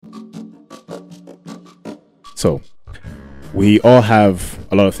So, we all have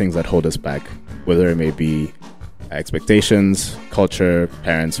a lot of things that hold us back, whether it may be expectations, culture,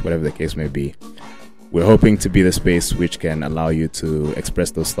 parents, whatever the case may be. We're hoping to be the space which can allow you to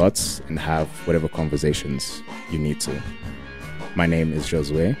express those thoughts and have whatever conversations you need to. My name is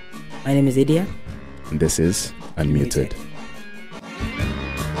Josue. My name is Idia. And this is Unmuted.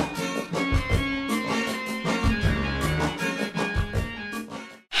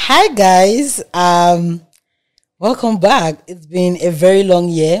 Hi guys, welcome back. It's been a very long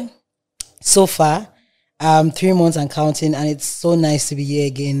year so far, 3 months and counting, and it's so nice to be here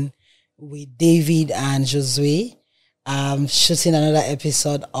again with David and Josue, shooting another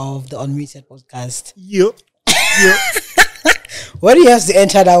episode of the Unmuted podcast. Yep. Why do you have to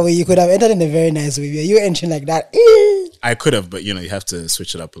enter that way? You could have entered in a very nice way. Are you entering like that? I could have, but you have to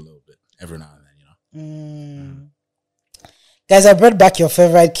switch it up a little bit every now and then, Guys, I brought back your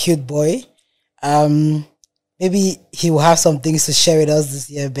favorite cute boy. Maybe he will have some things to share with us this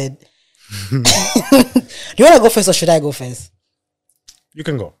year, but do you want to go first or should I go first? You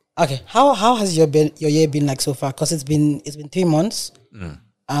can go. Okay. How has your year been like so far? Because it's been 3 months.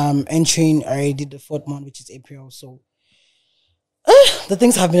 Entering already the 4th month, which is April. So the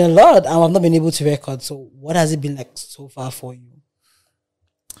things have been a lot, and I've not been able to record. So what has it been like so far for you?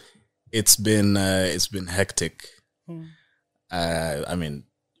 It's been hectic. I mean,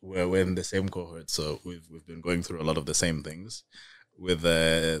 we're in the same cohort, so we've been going through a lot of the same things with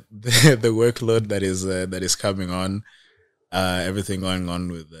the workload that is coming on, everything going on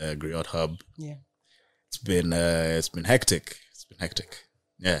with Griot Hub. Yeah, it's been hectic. It's been hectic.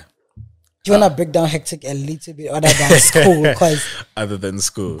 Yeah. Do you want to break down hectic a little bit other than school? Because other than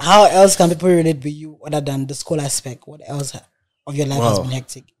school, how else can people relate with you other than the school aspect? What else of your life has been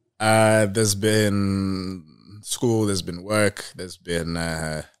hectic? There's been school, there's been work, there's been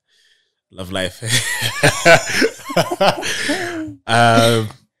love life.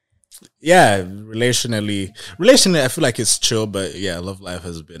 Yeah, relationally, I feel like it's chill, but yeah, love life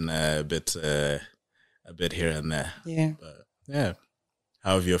has been a bit here and there. Yeah, but yeah.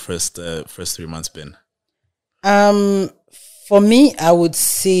 How have your first 3 months been? For me, I would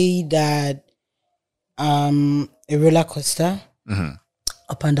say that a roller coaster.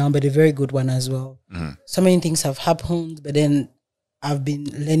 Up and down, but a very good one as well. So many things have happened, but then I've been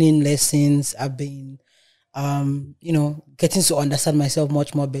learning lessons. I've been, getting to understand myself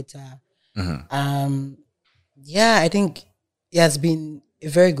much more better. Yeah, I think it has been a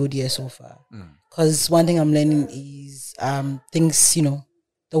very good year so far. Because one thing I'm learning is things,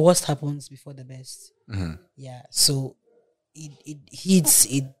 the worst happens before the best. Yeah, so it hits,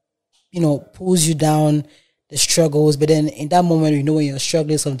 it, pulls you down, the struggles, but then in that moment, when you're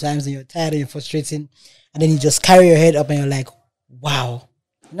struggling sometimes and you're tired and you're frustrating, and then you just carry your head up and you're like, wow,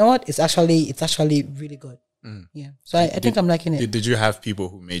 you know what? It's actually really good. Yeah. So I think I'm liking it. Did you have people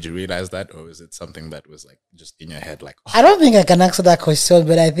who made you realize that, or is it something that was like just in your head? Like, I don't think I can answer that question,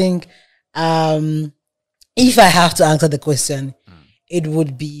 but I think if I have to answer the question, it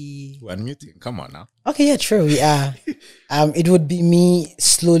would be unmuting. Come on now. Okay, yeah, true. Yeah. It would be me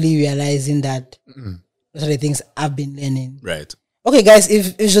slowly realizing that those are the things I've been learning. Right. Okay, guys,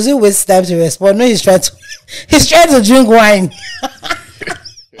 if Jose wastes time to respond, no, he's trying to drink wine.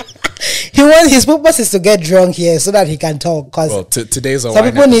 His purpose is to get drunk here so that he can talk. Cause today's a some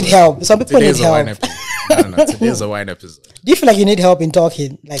wine people episode. Need help. Some people need help. No, today's a wine episode. Do you feel like you need help in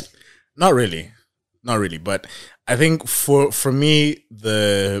talking? Like, not really, but I think for me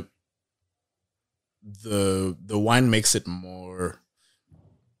the wine makes it more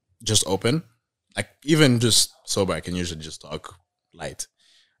just open. Like, even just sober, I can usually just talk light.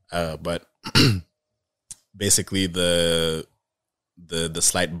 But basically the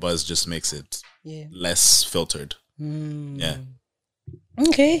slight buzz just makes it less filtered. Yeah.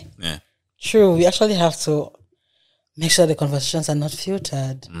 Okay. Yeah. True. We actually have to make sure the conversations are not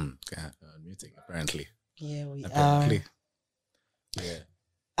filtered. Muting, apparently. Yeah, we apparently. Yeah.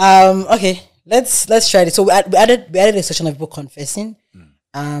 Okay. Let's try this. So we added a section of people confessing.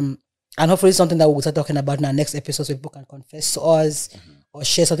 And hopefully something that we'll start talking about in our next episode, so people can confess to us or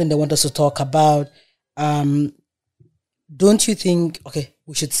share something they want us to talk about. Don't you think,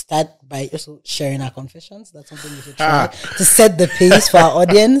 we should start by also sharing our confessions? That's something we should try to set the pace for our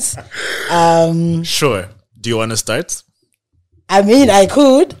audience. Sure. Do you want to start? I mean, I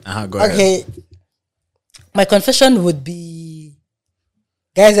could. Go ahead. Okay. My confession would be,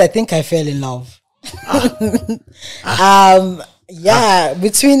 guys, I think I fell in love. Yeah,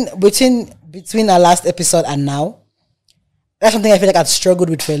 between our last episode and now, that's something I feel like I've struggled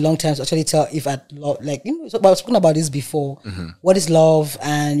with for a long time to actually tell if I'd love, like, I was talking about this before. What is love,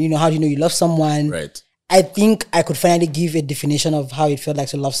 and how do you know you love someone? Right. I think I could finally give a definition of how it felt like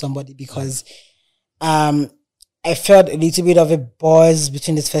to love somebody, because I felt a little bit of a buzz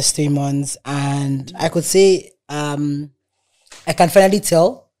between these first 3 months, and I could say I can finally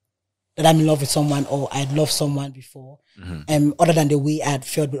tell that I'm in love with someone, or I'd loved someone before, other than the way I'd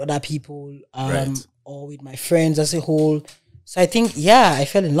felt with other people, or with my friends as a whole. So I think, I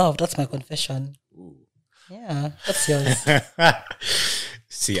fell in love. That's my confession. Ooh. Yeah, that's yours.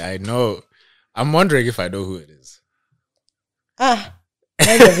 See, I know. I'm wondering if I know who it is. Mind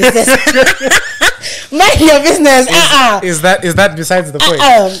your business. Mind your business. Is that besides the point?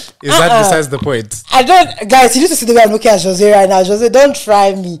 Is that besides the point? I don't, guys. You need to see the way I'm looking at Jose right now. Jose, don't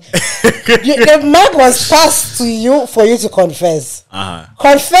try me. The mic was passed to you for you to confess.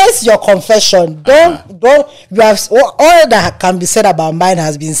 Confess your confession. Don't. You have all that can be said about mine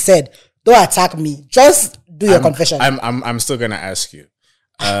has been said. Don't attack me. Just do your confession. I'm still gonna ask you.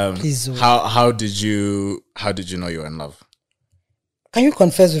 Please. How did you know you were in love? Can you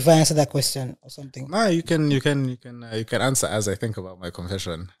confess before I answer that question or something? No, you can answer as I think about my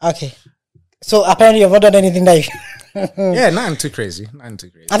confession. Okay. So apparently you've not done anything that you yeah, nothing too crazy.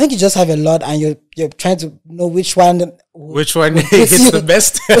 I think you just have a lot, and you're trying to know which one hits the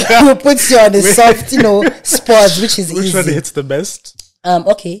best. Who puts you on the soft, spot, which is which easy. one hits the best?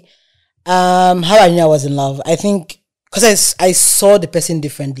 Okay. How I knew I was in love. I think because I saw the person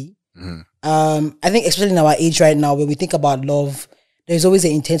differently. I think especially in our age right now, when we think about love, there's always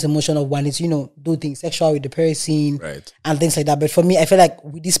an intense emotion of wanting to, do things sexual with the person, right, and things like that. But for me, I feel like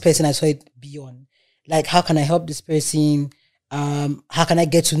with this person, I saw it beyond. Like, how can I help this person? How can I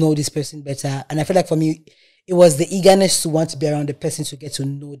get to know this person better? And I feel like for me, it was the eagerness to want to be around the person, to get to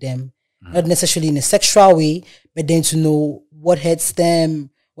know them, not necessarily in a sexual way, but then to know what hurts them,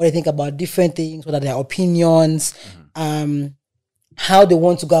 what they think about different things, what are their opinions, how they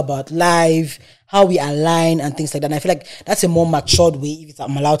want to go about life, how we align and things like that. And I feel like that's a more matured way, if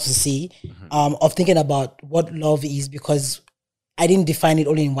I'm allowed to say, of thinking about what love is, because I didn't define it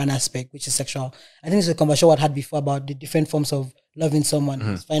only in one aspect, which is sexual. I think it's a conversation I had before about the different forms of loving someone.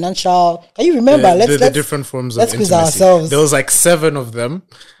 It's financial. Can you remember? The different forms of intimacy. Let's quiz ourselves. There was like 7 of them.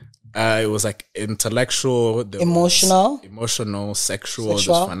 It was like intellectual, emotional, sexual, there's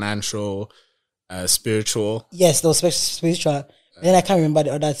financial, spiritual. Yes, there was spiritual. Then I can't remember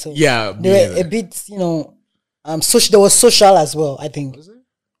the other two. Yeah, they were a bit, social. There was social as well, I think. Was it?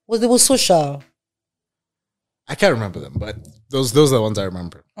 There was social. I can't remember them, but those are the ones I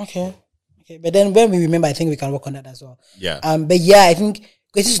remember. Okay. But then when we remember, I think we can work on that as well. Yeah. But yeah, I think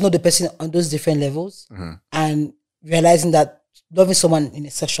getting to know the person on those different levels and realizing that loving someone in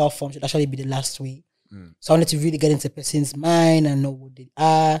a sexual form should actually be the last way. So I wanted to really get into a person's mind and know what they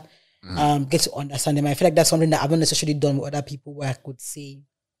are. Get to understand them. I feel like that's something that I've not necessarily done with other people, where I could say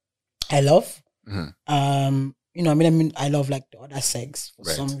I love. I love like the other sex for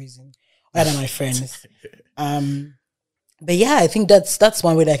some reason, other than my friends. But yeah, I think that's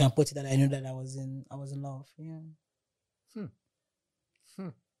one way that I can put it, that I know that I was in love. Yeah.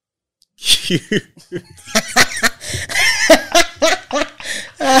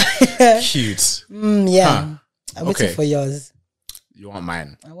 Cute. Yeah. I'm waiting for yours. You want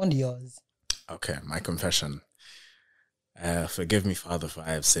mine? I want yours. Okay, my confession. Forgive me, Father, for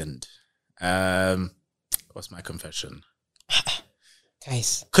I have sinned. What's my confession?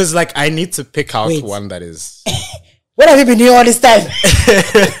 Guys. Because I need to pick out one that is... What have you been doing all this time?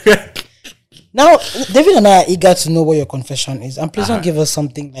 Now, David and I are eager to know what your confession is. And please don't give us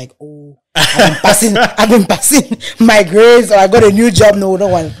something like, I've been passing my grades, or I got a new job. No, we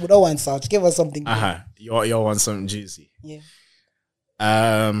don't want such. Give us something. You want something juicy. Yeah.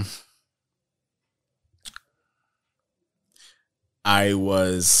 I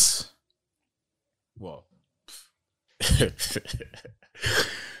was,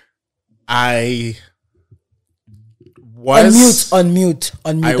 I was unmute.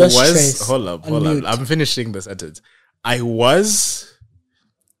 I was stress. Hold up. I'm finishing the sentence. I was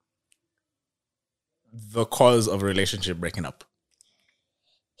the cause of a relationship breaking up.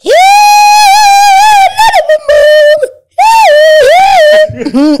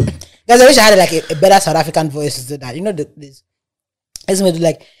 Guys, I wish I had a better South African voice to do that. You know this. I just want to do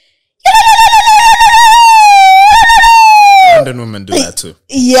like. London women do that too.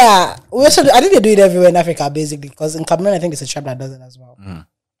 Yeah, I think they do it everywhere in Africa, basically. Because in Cameroon, I think it's a tribe that does it as well.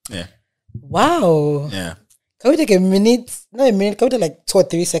 Yeah. Wow. Yeah. Can we take a minute? Not a minute. Can we take like 2 or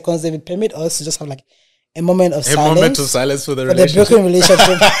 3 seconds? They would permit us to just have like a moment of silence. A moment of silence for the relationship. The broken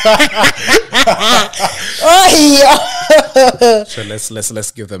relationship. So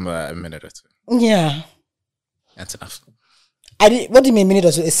let's give them a minute or two. Yeah. That's enough. What do you mean minute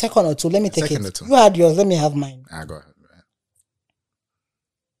or two? A second or two? Let me take second it. or two. You had yours. Let me have mine. Go ahead.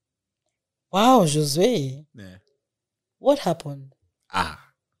 Wow, Josue. Yeah. What happened?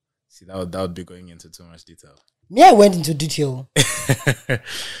 See, that would be going into too much detail. Me, I went into detail.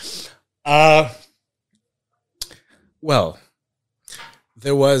 Well,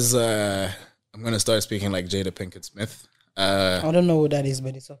 there was. I'm gonna start speaking like Jada Pinkett Smith. I don't know what that is,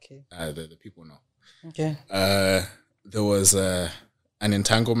 but it's okay. The people know. Okay. There was an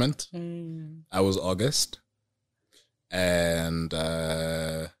entanglement. I was August, and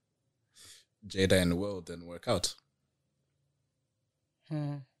Jada and Will didn't work out.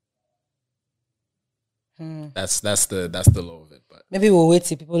 That's the law of it. But maybe we'll wait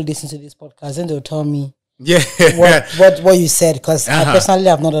till people listen to this podcast and they'll tell me what you said, because I personally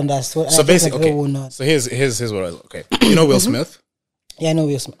have not understood. So basically, so here's what I was okay. You know Will Smith? Yeah, I know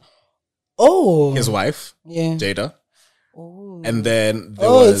Will Smith. Oh, his wife, Jada. Ooh. And then there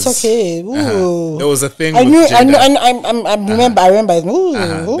was, it's okay. Ooh. There was a thing. I with Jada. I remember. I remember. Ooh,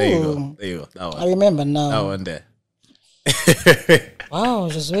 There you go. That one. I remember now. That one there. Wow,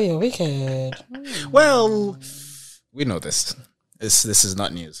 just you're wicked. Well, we know this. This is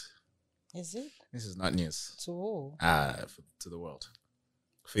not news. Is it? This is not news. To who? To the world.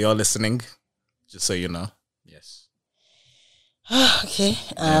 For y'all listening, just so you know. Yes. Okay.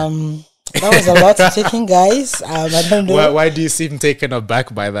 That was a lot to take in, guys. I don't know. Why do you seem taken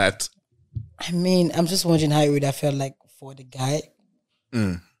aback by that? I mean, I'm just wondering how it would have felt like for the guy.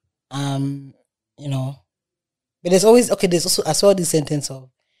 You know. But there's also as well this sentence of,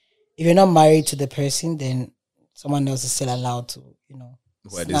 if you're not married to the person, then someone else is still allowed to,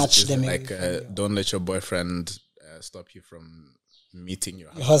 snatch them away from you. Don't let your boyfriend stop you from meeting your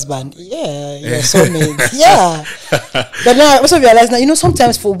husband. Yeah, your soulmate. Yeah. But now I also realize now,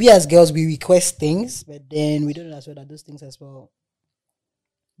 sometimes for we as girls, we request things, but then we don't know as well that those things as well,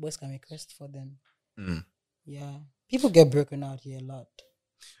 boys can request for them. Yeah. People get broken out here a lot.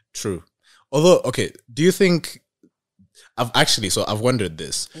 True. Although, okay, do you think... I've wondered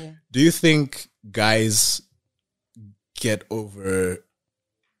this. Yeah. Do you think guys or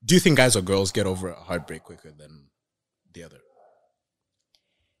girls get over a heartbreak quicker than the other?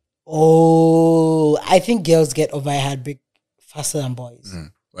 Oh, I think girls get over a heartbreak faster than boys.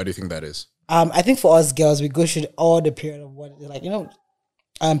 Why do you think that is? I think for us girls, we go through all the period of what,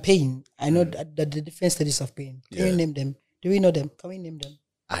 pain. I know the different stages of pain. Can you name them? Do we know them? Can we name them?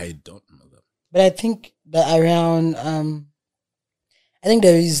 I don't know them. But I think that around, I think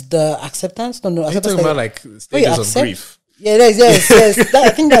there is the acceptance. No, are you talking about like stages of grief? Yeah, yes.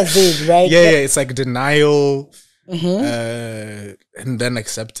 I think that's it, right? Yeah, it's like denial, and then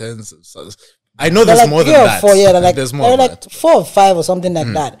acceptance. I know there's more than that. There's more. Like 4 or 5 or something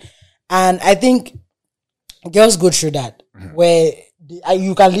like that. And I think girls go through that where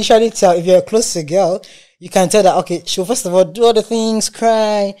you can literally tell, if you're close to a girl, you can tell that, okay, she'll first of all do all the things,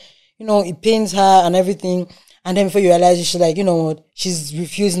 cry, it pains her and everything. And then before you realize it, she's like, she's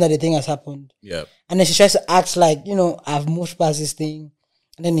refusing that the thing has happened. Yeah. And then she tries to act like, I've moved past this thing.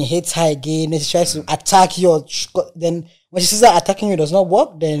 And then he hates her again. Then she tries to attack you. Then when she sees that attacking you does not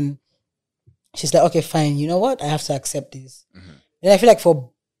work, then she's like, okay, fine. You know what? I have to accept this. And I feel like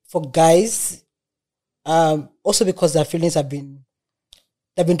for guys, also because their feelings they've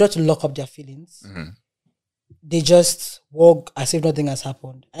been taught to lock up their feelings. They just walk as if nothing has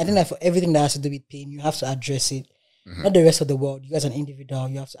happened. I think that for everything that has to do with pain, you have to address it. Not the rest of the world. You as an individual,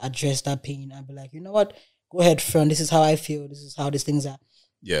 you have to address that pain and be like, you know what? Go ahead, friend. This is how I feel. This is how these things are.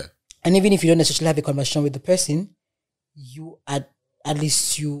 Yeah. And even if you don't necessarily have a conversation with the person, you at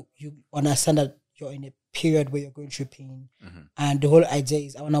least you understand that you're in a period where you're going through pain. And the whole idea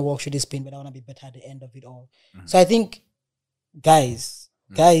is, I want to walk through this pain, but I want to be better at the end of it all. So I think guys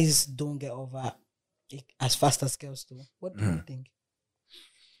don't get over as fast as girls do. What do you think?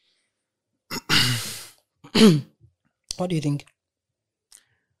 What do you think?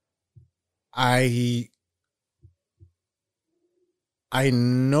 I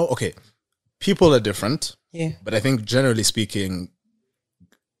know, okay, people are different. Yeah. But I think generally speaking,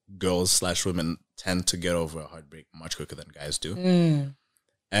 girls/women tend to get over a heartbreak much quicker than guys do.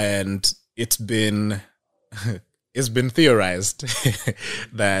 And it's been theorized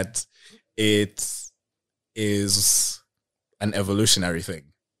that it is an evolutionary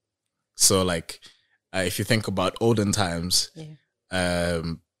thing. So like, if you think about olden times,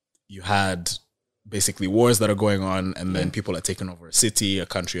 you had basically wars that are going on, and then people are taking over a city, a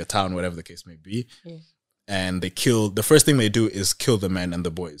country, a town, whatever the case may be. And the first thing they do is kill the men and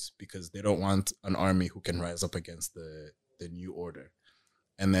the boys, because they don't want an army who can rise up against the new order.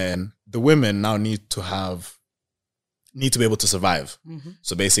 And then the women now need to have need to be able to survive.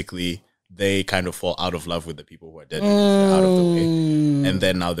 So basically, they kind of fall out of love with the people who are dead, they're out of the way, and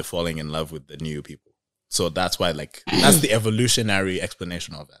then now they're falling in love with the new people. So that's why, like, that's the evolutionary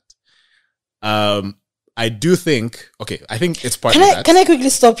explanation of that. I do think, I think it's part of that. Can I quickly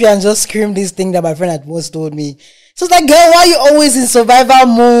stop you and just scream this thing that my friend at once told me? So it's like, girl, why are you always in survival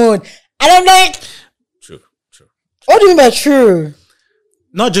mode? And I'm like, True. what do you mean by true?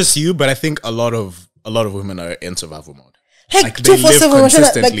 Not just you, but I think a lot of women are in survival mode. Like they live 247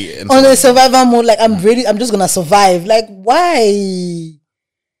 consistently in on a survival mode. Like, I'm just gonna survive. Like, why?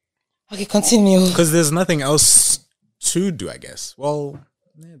 Okay, continue. Because there's nothing else to do, I guess. Well,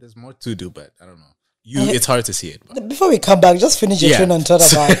 there's more to do, but I don't know. It's hard to see it. But. Before we come back, just finish your train and talk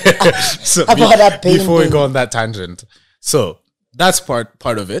about that pain. Before we go on that tangent. So that's part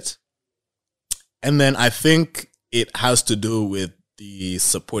of it. And then I think it has to do with the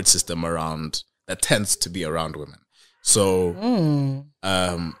support system around that tends to be around women. So,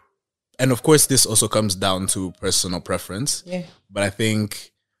 and of course, this also comes down to personal preference. Yeah. But I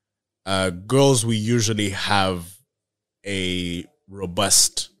think girls, we usually have a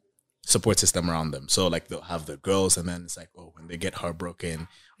robust support system around them. So like they'll have the girls, and then it's like, oh, when they get heartbroken,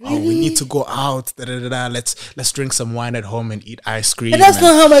 really? Oh, we need to go out. Let's drink some wine at home and eat ice cream. But that's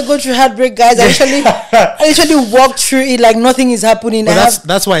not how I go through heartbreak, guys. I literally walk through it like nothing is happening. But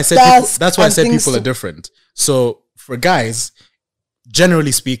that's why I said people are different. So for guys,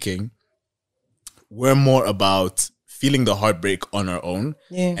 generally speaking, we're more about feeling the heartbreak on our own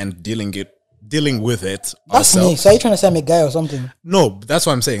and dealing with it that's ourselves. Me. So are you trying to say I'm a guy or something? No, that's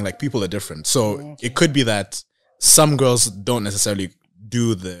what I'm saying. Like, people are different. So it could be that some girls don't necessarily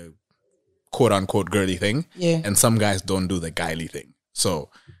do the quote unquote girly thing. Yeah. And some guys don't do the guyly thing. So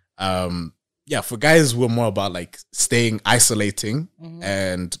for guys, we're more about like isolating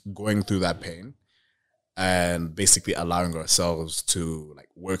and going through that pain and basically allowing ourselves to like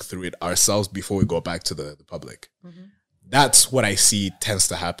work through it ourselves before we go back to the public. That's what I see tends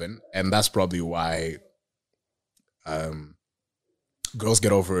to happen. And that's probably why girls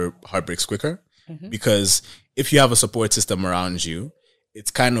get over heartbreaks quicker. Because if you have a support system around you, it's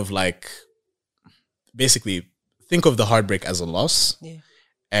kind of like, basically, think of the heartbreak as a loss. Yeah.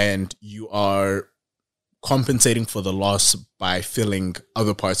 And you are compensating for the loss by filling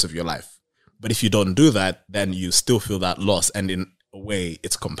other parts of your life. But if you don't do that, then you still feel that loss. And in a way,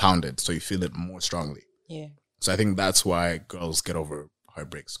 it's compounded. So you feel it more strongly. Yeah. So I think that's why girls get over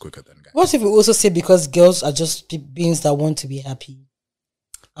heartbreaks quicker than guys. What if we also say because girls are just beings that want to be happy?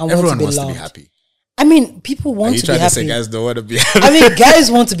 Everyone wants to be happy. I mean, people want to be happy. Are you trying to say guys don't want to be happy? I mean,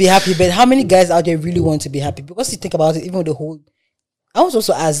 guys want to be happy, but how many guys out there really want to be happy? Because you think about it, even the whole... I was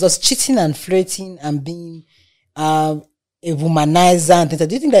also asked, does cheating and flirting and being a womanizer and things,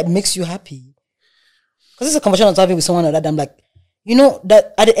 do you think that makes you happy? Because it's a conversation I was having with someone like that. I'm like, you know,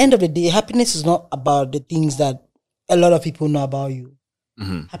 that at the end of the day, happiness is not about the things that a lot of people know about you.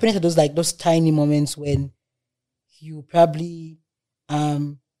 Happiness are those tiny moments when you probably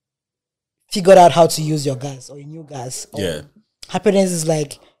figured out how to use your gas or your new gas. Yeah. Happiness is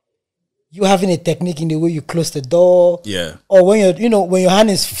like you having a technique in the way you close the door. Yeah. Or when when your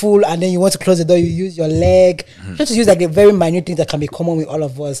hand is full and then you want to close the door, you use your leg. Just to use like a very minute thing that can be common with all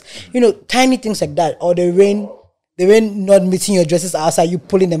of us. Tiny things like that. Or the rain not meeting your dresses outside, you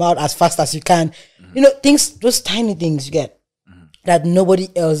pulling them out as fast as you can. Those tiny things you get that nobody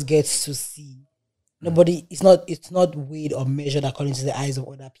else gets to see. Nobody, it's not weighed or measured according to the eyes of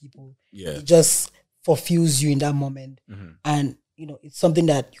other people. Yeah. It just fulfills you in that moment. And, it's something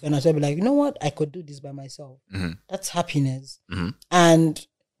that you can also be like, you know what? I could do this by myself. That's happiness. And,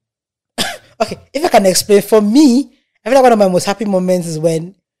 okay, if I can explain, for me, I feel like one of my most happy moments is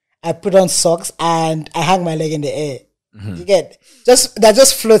when I put on socks and I hang my leg in the air. You get? They're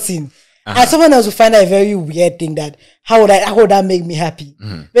just floating. And someone else will find that a very weird thing that how would that make me happy?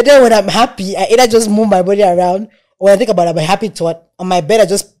 But then when I'm happy, I either just move my body around, or when I think about it, I'm happy thought on my bed, I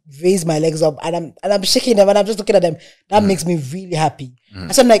just raise my legs up and I'm shaking them and I'm just looking at them. That makes me really happy.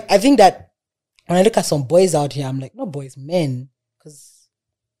 And so I'm like, I think that when I look at some boys out here, I'm like, not boys, men. Because,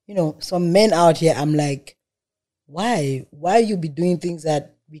 some men out here, I'm like, why? Why you be doing things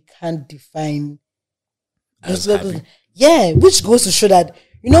that we can't define? Yeah, which goes to show that,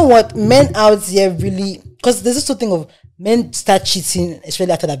 you know what, men out here really, because there's this sort of thing of men start cheating,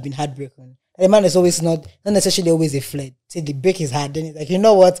 especially after they've been heartbroken. The man is always not necessarily always a flirt. Say the break is hard, then it's like, you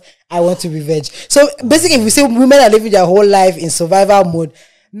know what, I want to revenge. So basically, if we say women are living their whole life in survival mode,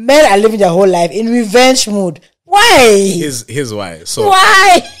 men are living their whole life in revenge mode. Why? Here's why. So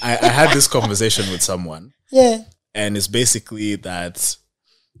why? I had this conversation with someone. Yeah. And it's basically that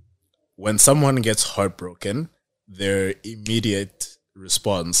when someone gets heartbroken, their immediate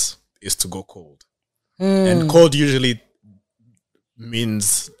response is to go cold. And cold usually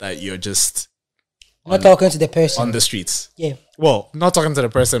means that you're just not talking to the person on the streets. Yeah. Well, not talking to the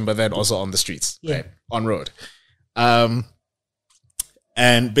person, but then also on the streets, right? On road. And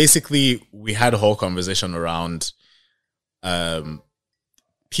basically, we had a whole conversation around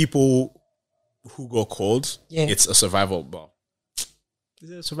people who go cold. Yeah. It's a survival. Well, is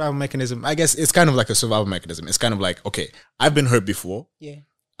it a survival mechanism? I guess it's kind of like a survival mechanism. It's kind of like, okay, I've been hurt before. Yeah.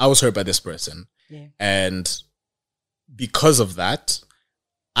 I was hurt by this person. Yeah. And because of that,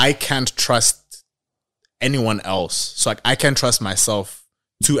 I can't trust anyone else. So like, I can't trust myself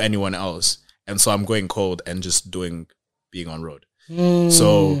to anyone else. And so I'm going cold and just being on road.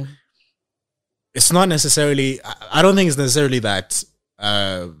 So it's not necessarily, I don't think it's necessarily that,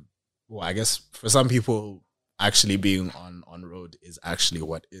 well, I guess for some people, actually being on road is actually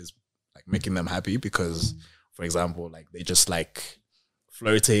what is like making them happy because, for example, like they just like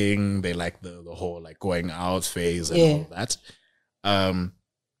flirting, they like the whole like going out phase and all that.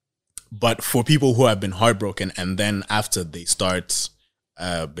 But for people who have been heartbroken and then after they start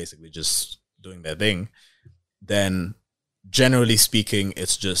basically just doing their thing, then generally speaking,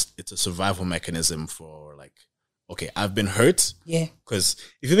 it's a survival mechanism for like, okay, I've been hurt. Yeah. Because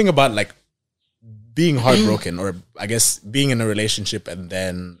if you think about like being heartbroken or I guess being in a relationship and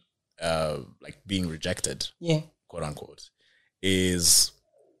then like being rejected, quote unquote, it's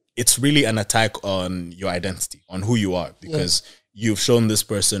really an attack on your identity, on who you are, because you've shown this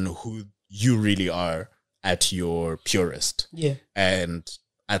person who you really are at your purest. Yeah. And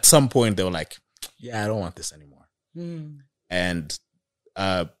at some point they were like, yeah, I don't want this anymore. And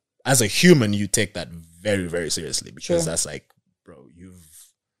as a human, you take that very, very seriously because that's like, bro,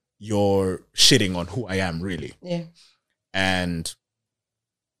 you're shitting on who I am, really. Yeah. And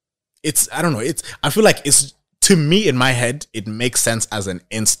I don't know, I feel like it's, to me in my head, it makes sense as an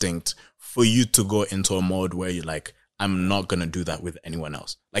instinct for you to go into a mode where you're like, I'm not going to do that with anyone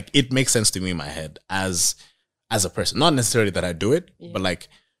else. Like, it makes sense to me in my head as a person. Not necessarily that I do it, but like,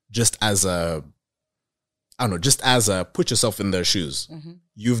 just as a, I don't know, just as a put yourself in their shoes.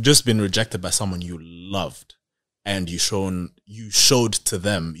 You've just been rejected by someone you loved and you showed to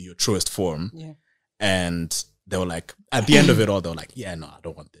them your truest form. Yeah. And they were like, at the end of it all, they were like, yeah, no, I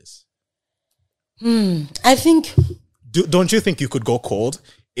don't want this. I think. Don't you think you could go cold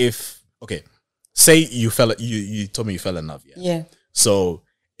if, okay, say you told me you fell in love. Yeah. Yeah. So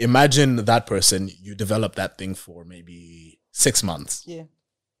imagine that person, you develop that thing for maybe 6 months. Yeah.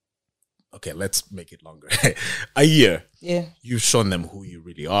 Okay, let's make it longer. A year. Yeah. You've shown them who you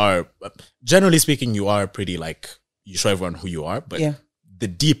really are. Generally speaking, you are pretty like, you show everyone who you are, but the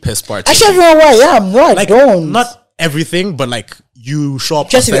deepest part. I show everyone who I am. No, I don't. Not everything, but like you show up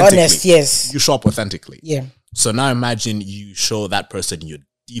just to be honest, yes. You show up authentically. Yeah. So now imagine you show that person your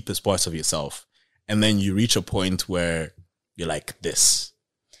deepest parts of yourself, and then you reach a point where you're like this.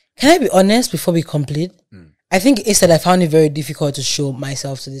 Can I be honest before we complete? I think instead I found it very difficult to show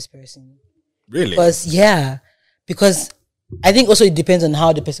myself to this person. Really? Because I think also it depends on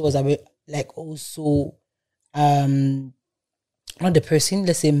how the person was like also not the person,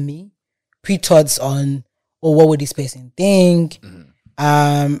 let's say me, pre-thoughts on what would this person think,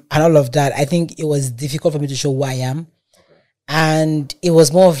 and all of that. I think it was difficult for me to show who I am. And it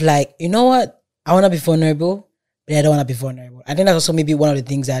was more of like, you know what? I want to be vulnerable, but I don't want to be vulnerable. I think that's also maybe one of the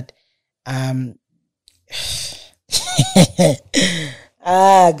things that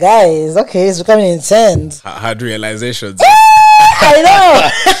guys, okay, it's becoming intense. Hard realizations. I know.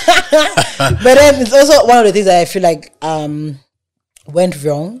 But then it's also one of the things that I feel like went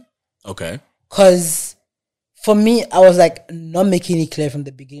wrong. Okay. Because for me, I was like not making it clear from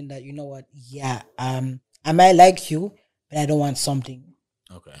the beginning that, you know what, I might like you, but I don't want something.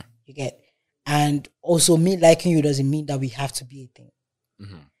 Okay. You get? And also me liking you doesn't mean that we have to be a thing.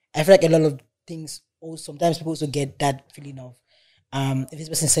 I feel like a lot of things, sometimes people also get that feeling of, if this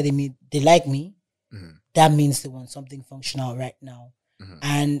person said to me, they like me, that means they want something functional right now.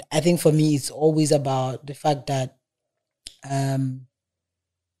 And I think for me, it's always about the fact that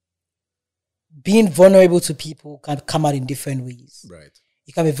being vulnerable to people can come out in different ways. Right.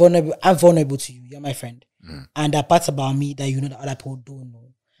 You can be vulnerable. I'm vulnerable to you. You're my friend. And there are parts about me that you know that other people don't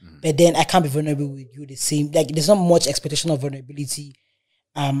know. But then I can't be vulnerable with you the same. Like, there's not much expectation of vulnerability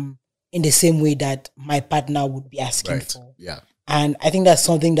in the same way that my partner would be asking for. Yeah. And I think that's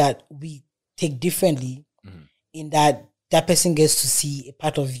something that we take differently in that person gets to see a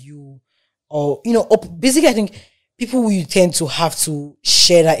part of you, or, you know, basically I think people who you tend to have to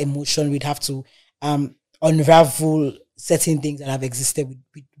share that emotion with have to unravel certain things that have existed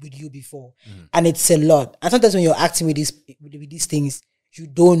with you before. And it's a lot. And sometimes when you're acting with these things, you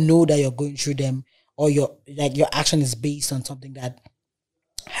don't know that you're going through them, or your action is based on something that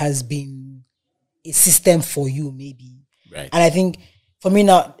has been a system for you, maybe. Right. And I think for me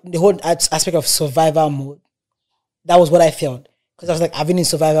now, the whole aspect of survival mode, that was what I felt. Because I was like, I've been in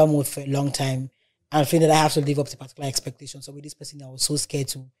survival mode for a long time, and I feel that I have to live up to particular expectations. So with this person, I was so scared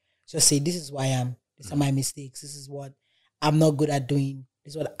to just say, this is who I am. These are my mistakes. This is what I'm not good at doing.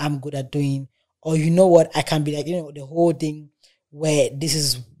 This is what I'm good at doing. Or you know what, I can be like, the whole thing where this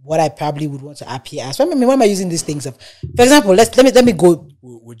is what I probably would want to appear as. When am I using these things? For example, let me go.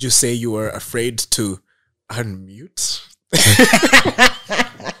 Would you say you were afraid to unmute?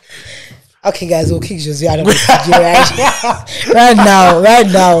 Okay, guys, we'll kick Jose out of this video right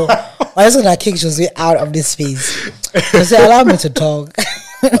now. I'm just gonna kick Jose out of this space. Jose, allow me to talk.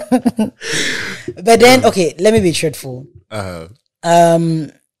 But then, okay, let me be truthful. What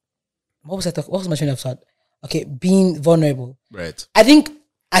was I talking? What was my train of thought? Okay, being vulnerable. Right. I think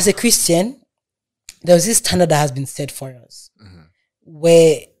as a Christian, there's this standard that has been set for us,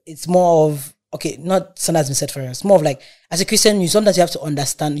 where it's more of, okay, not standard has been set for us. More of like, as a Christian, sometimes you have to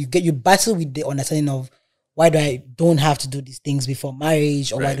understand. You battle with the understanding of why don't have to do these things before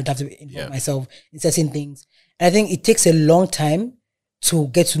marriage, or why I don't have to involve myself in certain things. And I think it takes a long time to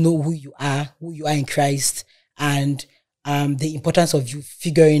get to know who you are in Christ, and the importance of you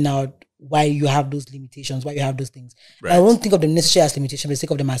figuring out why you have those limitations, why you have those things. Right. I won't think of them necessarily as limitations, but think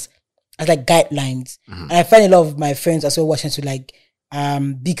of them as like guidelines. And I find a lot of my friends as well watching to like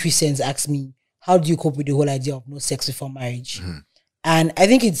big Christians ask me, how do you cope with the whole idea of no sex before marriage? And I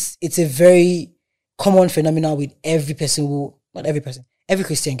think it's a very common phenomenon with every Christian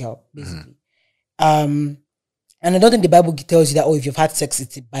girl, basically. And I don't think the Bible tells you that, if you've had sex,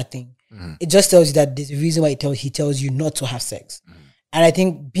 it's a bad thing. It just tells you that there's a reason why he tells you not to have sex. And I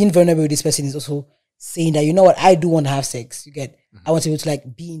think being vulnerable with this person is also saying that, you know what, I do want to have sex. You get, I want to be able to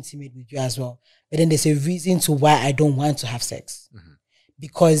like be intimate with you as well. But then there's a reason to why I don't want to have sex.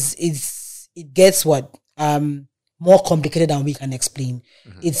 Because it gets more complicated than we can explain.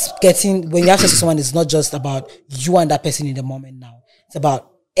 It's getting, when you have sex with someone, it's not just about you and that person in the moment now. It's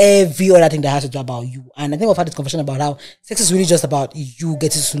about every other thing that has to do about you. And I think we've had this conversation about how sex is really just about you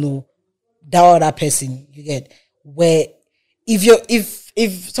getting to know that other person. You get, where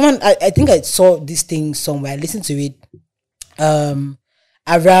if someone, I think I saw this thing somewhere, I listened to it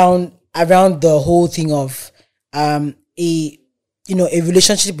around the whole thing of a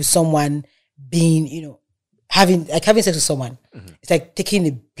relationship with someone being, having sex with someone. It's like taking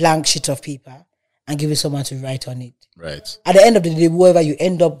a blank sheet of paper and giving someone to write on it. Right. At the end of the day, whoever you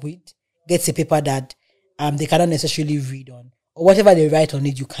end up with gets a paper that they cannot necessarily read on, or whatever they write on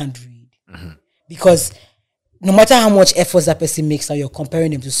it, you can't read. Because no matter how much efforts that person makes, now you're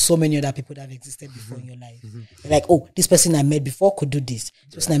comparing them to so many other people that have existed before in your life. You're like, oh, this person I met before could do this.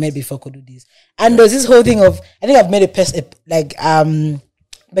 This person I met before could do this. And there's this whole thing of, I think I've made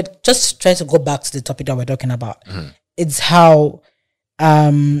but just trying to go back to the topic that we're talking about. It's how,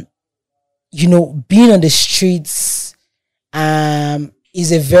 being on the streets is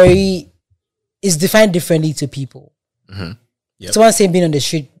defined differently to people. Someone saying being on the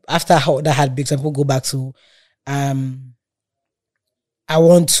street, after how that had big, some people go back to, I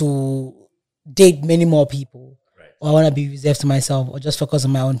want to date many more people, or I want to be reserved to myself, or just focus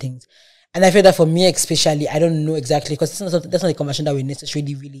on my own things. And I feel that for me especially, I don't know exactly, because that's not a conversation that we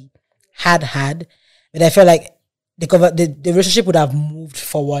necessarily really had, but I feel like the relationship would have moved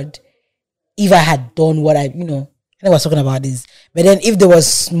forward if I had done what I was talking about this. But then if there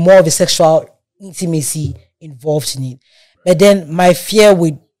was more of a sexual intimacy involved in it, but then my fear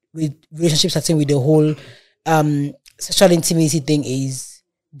with relationships, starting with the whole sexual intimacy thing, is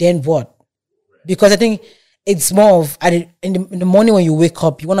then what? Because I think it's more of in the morning when you wake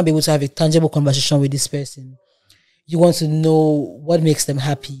up, you want to be able to have a tangible conversation with this person. You want to know what makes them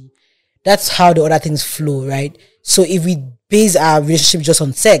happy. That's how the other things flow, right? So if we base our relationship just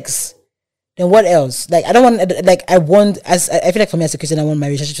on sex, then what else? Like, I don't want, I feel like for me as a Christian, I want my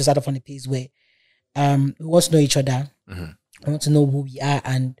relationship to start off on a pace where we want to know each other. I want to know who we are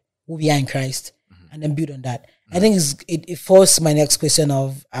and who we are in Christ, and then build on that. I think it forced my next question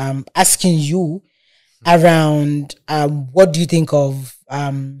of asking you around what do you think of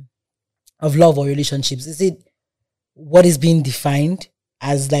love or relationships? Is it what is being defined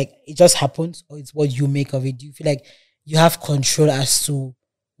as like it just happens, or it's what you make of it? Do you feel like you have control as to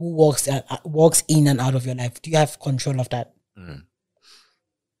who walks in and out of your life? Do you have control of that?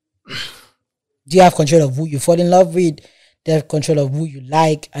 Do you have control of who you fall in love with? They have control of who you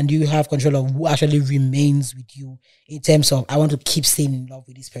like, and you have control of who actually remains with you in terms of, I want to keep staying in love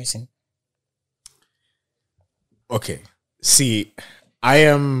with this person. Okay. See, I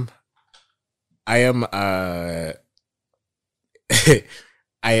am I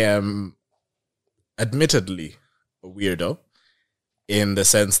am admittedly a weirdo in the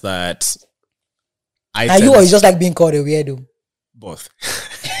sense that Are you, or you just like being called a weirdo? Both.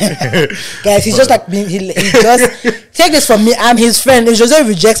 Guys, he's just like being, he just, take this from me, I'm his friend. If Jose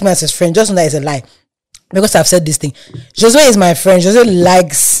rejects me as his friend, just know that it's a lie. Because I've said this thing. Jose is my friend. Jose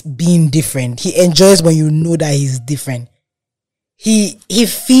likes being different. He enjoys when you know that he's different. He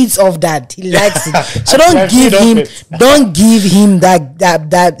feeds off that. He likes it. So don't give him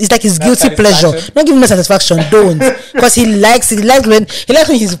that it's like his guilty pleasure. Don't give him that satisfaction. Don't. Because he likes it. He likes when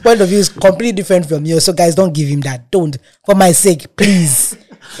his point of view is completely different from yours. So guys, don't give him that. Don't. For my sake, please.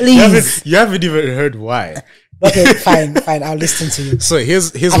 Please. You haven't even heard why. Okay, fine. I'll listen to you. So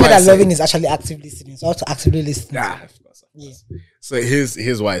here's I why mean that loving is actually active listening. So also actively listening. Of course. Yeah. So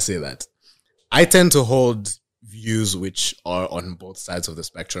here's why I say that. I tend to hold views which are on both sides of the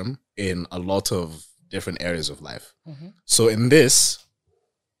spectrum in a lot of different areas of life. Mm-hmm. So in this,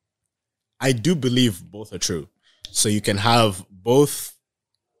 I do believe both are true. So you can have both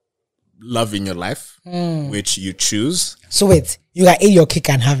love in your life, which you choose. So wait, you can eat your cake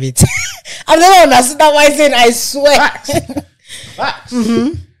and have it. I've never understood that why saying, I swear. Facts.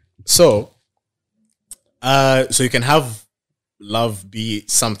 Mm-hmm. So you can have love be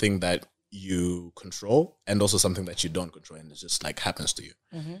something that you control and also something that you don't control, and it just like happens to you.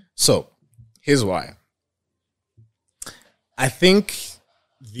 Mm-hmm. So here's why. I think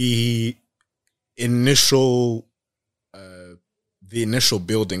the initial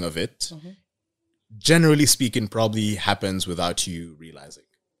building of it, generally speaking, probably happens without you realizing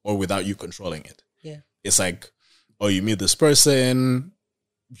or without you controlling it. Yeah, it's like, oh, you meet this person,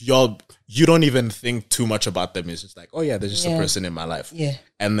 you don't even think too much about them. It's just like, oh yeah, there's just a person in my life. Yeah.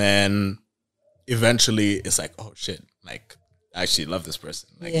 And then eventually it's like, oh shit, like I actually love this person.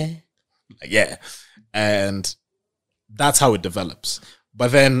 Like, yeah. And that's how it develops.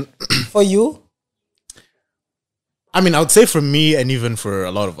 But then for you? I mean, I would say for me and even for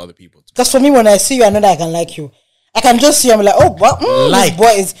a lot of other people. Because for me, when I see you, I know that I can like you. I can just see you, I'm like, oh, what? Like, this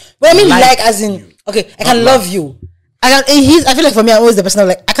boy is... When I mean like as in... You. Okay, I can love you. I feel like for me, I'm always the person I'm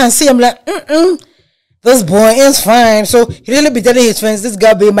like, I can see him like, this boy is fine. So he really be telling his friends, this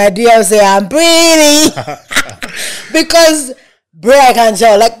girl be my dear, I'll say, I'm pretty. Because, bro, I can't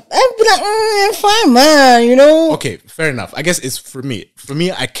tell. Like, I'll be like, I'm fine, man, you know? Okay, fair enough. I guess it's for me. For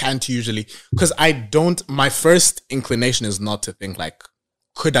me, I can't usually, because my first inclination is not to think like,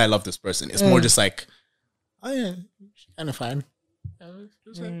 could I love this person? It's more just like, oh yeah, she's kind of fine.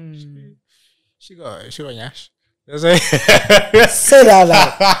 She got Nyash. Say that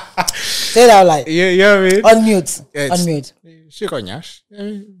loud. Say that loud. Yeah, what I mean? Unmute. Unmute. She got Nyash.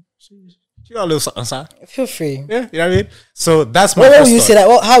 She got a little something. Feel free. Yeah, you know what I mean? So that's my first thought. You say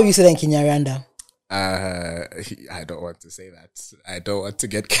that? How will you say that in Kinyarwanda? I don't want to say that. I don't want to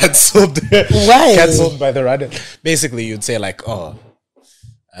get cancelled. Why? Cancelled by the Rwanda. Basically, you'd say like, oh,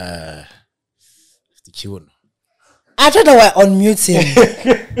 the Kiwon. I don't know why unmute him.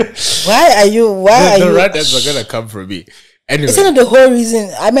 Why are you? The Rwandans are gonna come for me. Anyway, it's not the whole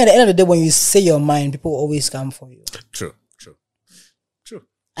reason. I mean, at the end of the day, when you say your mind, people always come for you. True.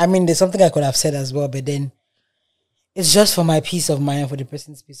 I mean, there's something I could have said as well, but then it's just for my peace of mind, for the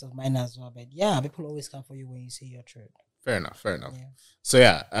person's peace of mind as well. But yeah, people always come for you when you say your truth. Fair enough. Yeah. So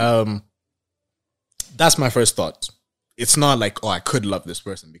yeah, that's my first thought. It's not like, oh, I could love this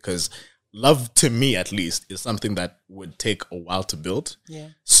person, because love, to me at least, is something that would take a while to build. Yeah.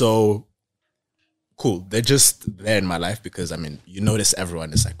 So cool. They're just there in my life because, I mean, you notice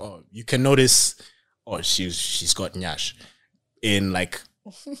everyone. It's like, oh, you can notice, oh, she's got Nyash in like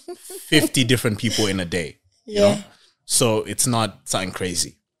 50 different people in a day. You know? So it's not something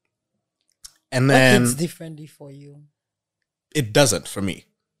crazy. And then it's differently for you. It doesn't for me.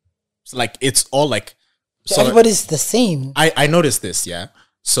 So like it's all like, so everybody's the same. I noticed this, yeah.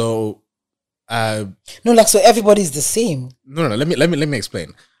 So no, like, so everybody's the same. No, let me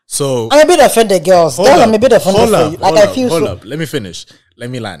explain. So I'm a bit offended, girls. I'm a bit offended for you. Like, I feel hold up. Let me finish. Let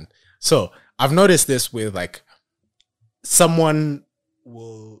me land. So I've noticed this with like, someone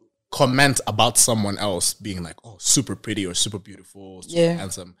will comment about someone else being like, oh, super pretty or super beautiful, super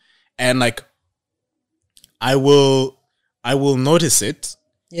handsome. And like, I will notice it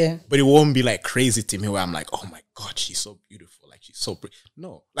Yeah. But it won't be like crazy to me where I'm like, oh my God, she's so beautiful. Like, she's so pretty.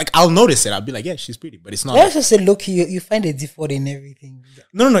 No. Like, I'll notice it. I'll be like, yeah, she's pretty. But it's not. Let's just say, look, you find a default in everything.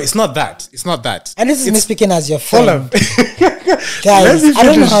 No, it's not that. It's not that. And this is me speaking as your friend. Hold up. Guys, I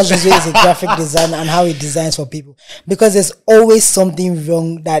don't know how Jose is a graphic designer and how he designs for people. Because there's always something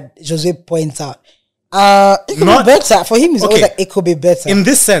wrong that Jose points out. It could be better. For him, it's always like, it could be better. In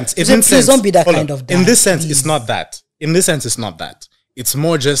this sense, please don't be that kind of dad. In this sense, please. it's not that. In this sense, it's not that. It's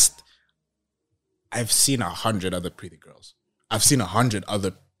more just, I've seen 100 other pretty girls. I've seen 100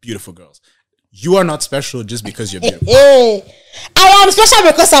 other beautiful girls. You are not special just because you're beautiful. Hey, I am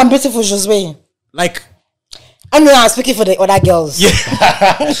special because I'm beautiful, Josue. Like, I mean, I'm speaking for the other girls.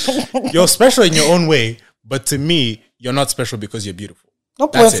 Yeah. You're special in your own way, but to me, you're not special because you're beautiful.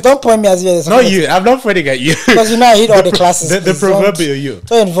 Don't point me as you. Not you. I'm not pointing at you. Because I hit all the classes. The proverbial you.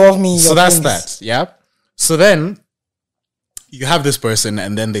 Don't involve me in your So that's things. that. Yeah. So then you have this person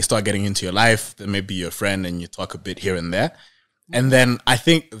and then they start getting into your life. Then maybe you're a friend and you talk a bit here and there. And then I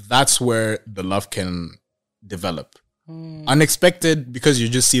think that's where the love can develop. Unexpected, because you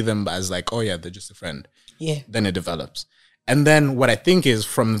just see them as like, oh yeah, they're just a friend. Yeah. Then it develops. And then what I think is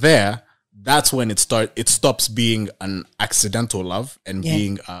from there, that's when it stops being an accidental love and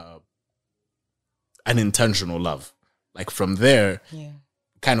being an intentional love. Like from there,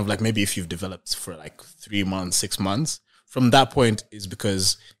 kind of like maybe if you've developed for like 3 months, 6 months, from that point is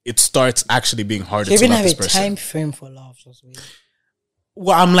because it starts actually being harder to love this person. You even have a time frame for love.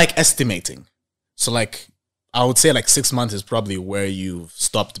 Well, I'm like estimating. So like, I would say like 6 months is probably where you've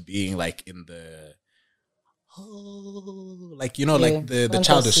stopped being like in the, like, you know, like the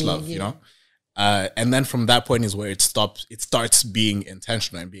childish love, you know? And then from that point is where it starts being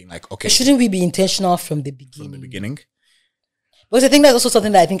intentional and being like, okay. Shouldn't we be intentional from the beginning? From the beginning? Because I think that's also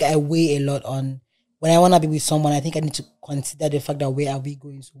something that I think I weigh a lot on. When I want to be with someone, I think I need to consider the fact that where are we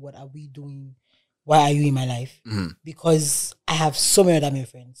going? So what are we doing? Why are you in my life? Mm-hmm. Because I have so many other male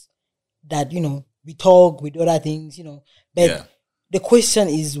friends that, you know, we talk, we do other things, you know. But the question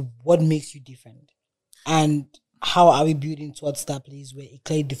is, what makes you different? And how are we building towards that place where it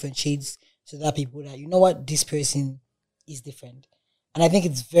clearly differentiates to that people that, you know what, this person is different. And I think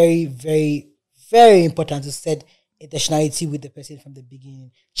it's very, very, very important to set intentionality with the person from the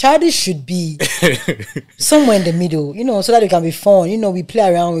beginning. Childish should be somewhere in the middle, you know, so that it can be fun. You know, we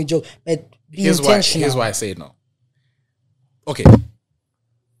play around with joke, but be intentional. Here's why I say no. Okay.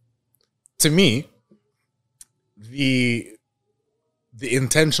 To me, the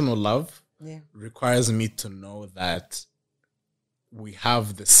intentional love requires me to know that we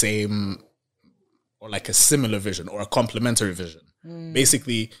have the same or like a similar vision or a complementary vision.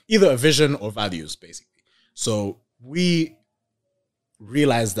 Basically, either a vision or values, basically. So we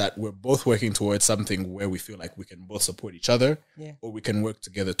realize that we're both working towards something where we feel like we can both support each other or we can work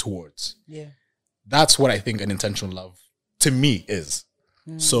together towards. Yeah. That's what I think an intentional love to me is.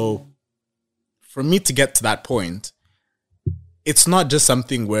 So for me to get to that point, it's not just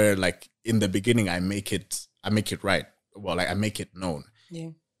something where like in the beginning I make it right. Well, like I make it known. Yeah.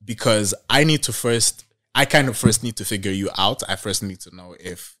 Because I kind of first need to figure you out. I first need to know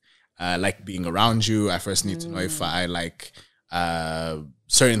if I like being around you. I first need to know if I like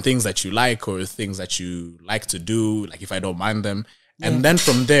certain things that you like or things that you like to do, like if I don't mind them. And then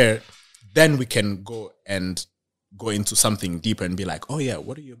from there, then we can go into something deeper and be like, oh yeah,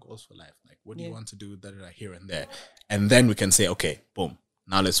 what are your goals for life? Like, what do you want to do here and there? And then we can say, okay, boom.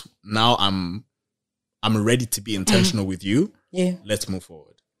 Now I'm ready to be intentional with you. Yeah. Let's move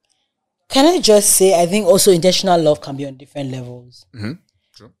forward. Can I just say, I think also intentional love can be on different levels. Mm-hmm.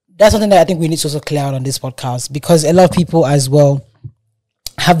 True. That's something that I think we need to also clear out on this podcast, because a lot of people as well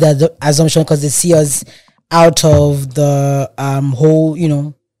have that assumption because they see us out of the whole, you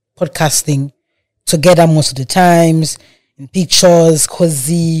know, podcasting together most of the times, in pictures,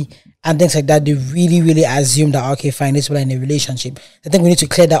 cozy, and things like that. They really, really assume that, okay, fine, this is in a relationship. I think we need to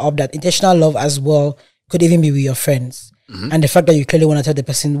clear that up, that intentional love as well could even be with your friends. Mm-hmm. And the fact that you clearly want to tell the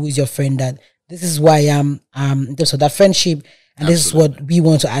person who is your friend that this is why I am in terms of that friendship, and this is what we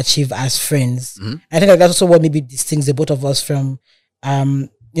want to achieve as friends. Mm-hmm. I think that's also what maybe distinguishes the both of us from,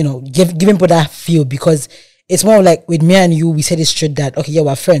 you know, giving people that feel, because it's more like with me and you, we said it's true that, okay, yeah,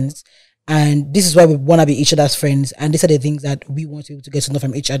 we're friends, and this is why we want to be each other's friends, and these are the things that we want to be able to get to know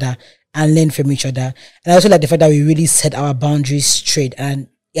from each other and learn from each other. And I also like the fact that we really set our boundaries straight, and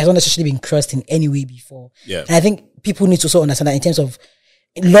it has not necessarily been crossed in any way before. Yeah. And I think people need to also understand that in terms of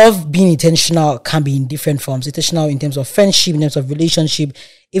love being intentional can be in different forms. Intentional in terms of friendship, in terms of relationship,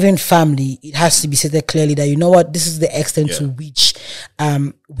 even family. It has to be stated clearly that, you know what, this is the extent to which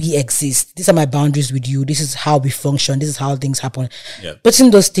we exist. These are my boundaries with you. This is how we function. This is how things happen. Yeah.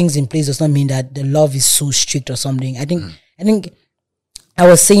 Putting those things in place does not mean that the love is so strict or something. I think I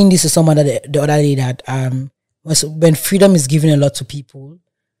was saying this to someone the other day that when freedom is given a lot to people,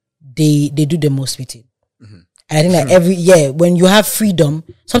 they do the most with it. And I think that when you have freedom,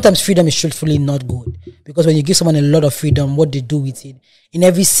 sometimes freedom is truthfully not good, because when you give someone a lot of freedom, what they do with it in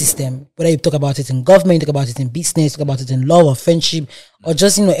every system, whether you talk about it in government, you talk about it in business, talk about it in love or friendship, or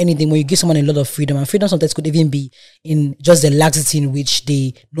just anything, when you give someone a lot of freedom, and freedom sometimes could even be in just the laxity in which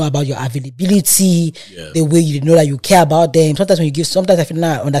they know about your availability, the way you know that you care about them. Sometimes I feel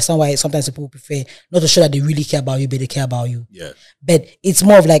now I understand why sometimes people prefer not to show that they really care about you, but they care about you. Yeah. But it's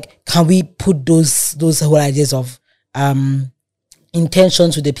more of like, can we put those whole ideas of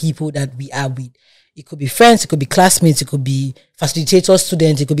intentions with the people that we are with? It could be friends, it could be classmates, it could be facilitators,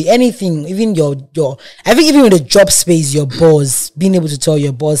 students, it could be anything. Even I think even in the job space, your boss, being able to tell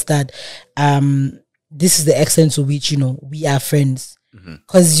your boss that this is the extent to which we are friends.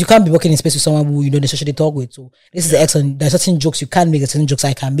 Because you can't be working in space with someone who they socially talk with. So this is the extent. There are certain jokes you can make, there are certain jokes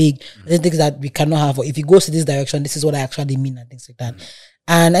I can make. There are things that we cannot have. Or if it goes to this direction, this is what I actually mean, and things like that.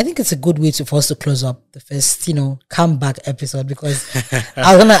 And I think it's a good way for us to close up the first, comeback episode, because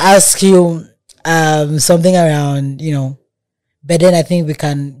I was gonna ask you something around, but then I think we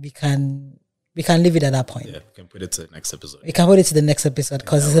can leave it at that point. Yeah, we can put it to the next episode. We can put it to the next episode,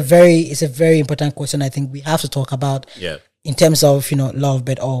 because it's a very important question I think we have to talk about. Yeah. In terms of love,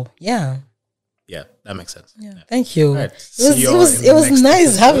 but yeah, that makes sense. Yeah. Thank you. Right. It was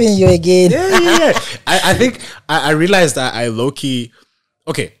nice having you again. Yeah. I think I realized that I low-key.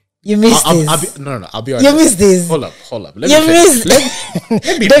 Okay. You missed this. I'll be honest. You missed this. Hold up. Let me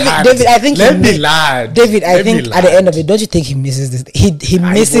David, I think let me land. David, I think at the end of it, don't you think he misses this? He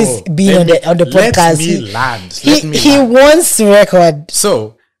misses being on the podcast. Let me land. He wants to record.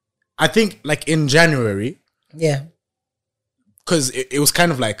 So, I think like in January. Yeah. Because it was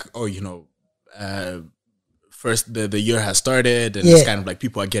kind of like, first the year has started, and it's kind of like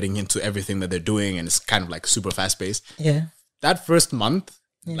people are getting into everything that they're doing, and it's kind of like super fast paced. Yeah. That first month,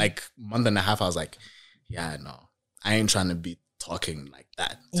 like month and a half, I was like, I ain't trying to be talking like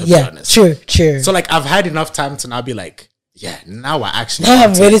that, to be honest. True. So like I've had enough time to now be like, now I actually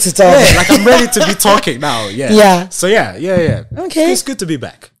I'm ready to talk. Yeah, like I'm ready to be talking now. Yeah. Yeah. So yeah. Okay. It's good to be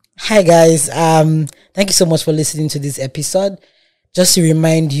back. Hi guys. Thank you so much for listening to this episode. Just to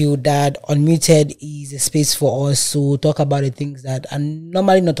remind you that Unmuted is a space for us to talk about the things that are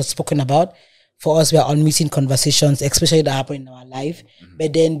normally not spoken about. For us, we are unmuting conversations, especially that happen in our life.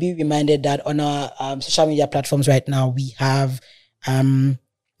 But then be reminded that on our social media platforms right now, we have a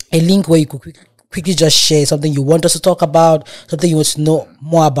link where you could quickly just share something you want us to talk about, something you want to know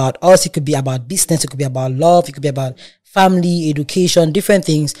more about us. It could be about business, it could be about love, it could be about family, education, different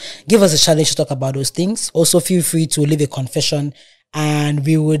things. Give us a challenge to talk about those things. Also, feel free to leave a confession, and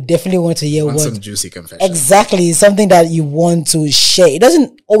we would definitely want to hear some juicy confession. Exactly, something that you want to share. It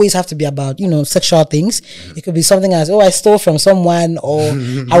doesn't always have to be about sexual things. It could be something as I stole from someone, or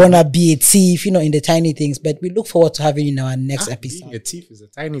I want to be a thief. In the tiny things. But we look forward to having you in our next episode. Being a thief is a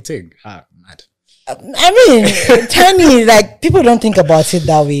tiny thing. Mad. I mean, tiny. Like people don't think about it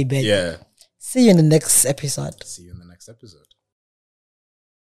that way. But see you in the next episode.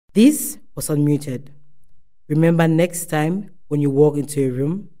 This was Unmuted. Remember, next time when you walk into a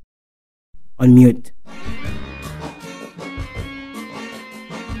room, unmute.